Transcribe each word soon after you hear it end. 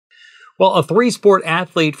Well, a three-sport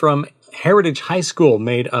athlete from Heritage High School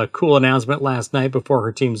made a cool announcement last night before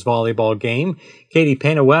her team's volleyball game. Katie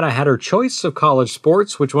Peneueta had her choice of college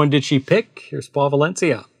sports. Which one did she pick? Here's Paul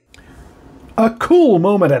Valencia. A cool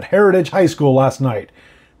moment at Heritage High School last night.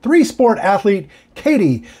 Three-sport athlete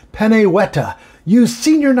Katie Peneueta used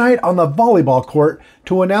senior night on the volleyball court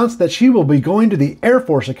to announce that she will be going to the Air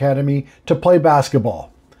Force Academy to play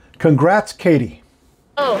basketball. Congrats, Katie.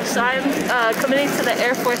 So I'm committing to the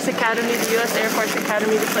Air Force Academy, the U.S. Air Force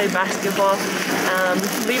Academy, to play basketball.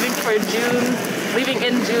 Leaving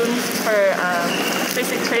in June for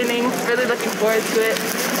basic training. Really looking forward to it.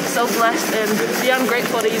 So blessed and beyond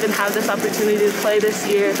grateful to even have this opportunity to play this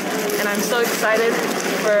year. And I'm so excited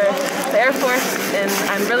for the Air Force, and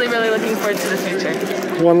I'm really, really looking forward to the future.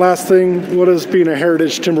 One last thing, what does being a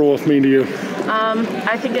Heritage Timberwolf mean to you?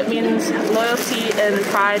 I think it means loyalty and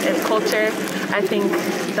pride and culture. I think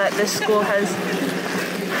that this school has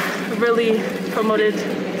really promoted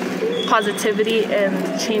positivity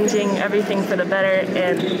and changing everything for the better,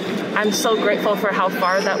 and I'm so grateful for how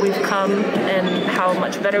far that we've come and how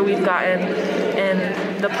much better we've gotten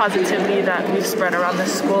and the positivity that we've spread around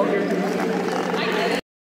this school.